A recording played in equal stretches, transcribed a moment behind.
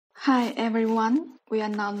Hi everyone, we are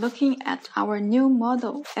now looking at our new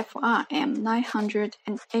model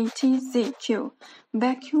FRM-980ZQ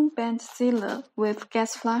vacuum band sealer with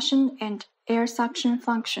gas flushing and air suction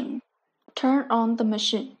function. Turn on the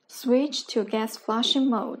machine, switch to gas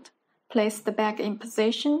flushing mode, place the bag in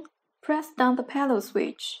position, press down the pedal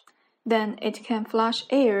switch. Then it can flush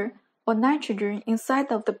air or nitrogen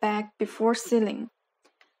inside of the bag before sealing.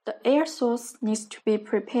 The air source needs to be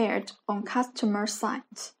prepared on customer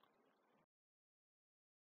site.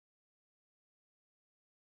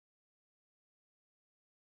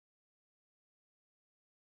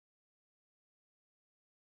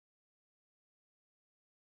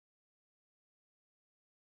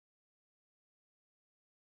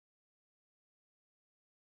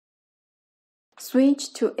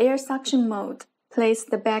 Switch to air suction mode, place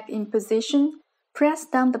the bag in position, press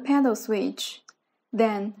down the pedal switch.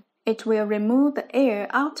 Then, it will remove the air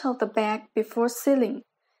out of the bag before sealing.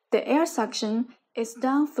 The air suction is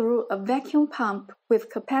done through a vacuum pump with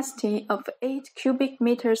capacity of 8 cubic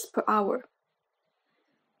meters per hour.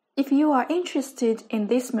 If you are interested in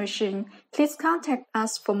this machine, please contact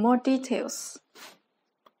us for more details.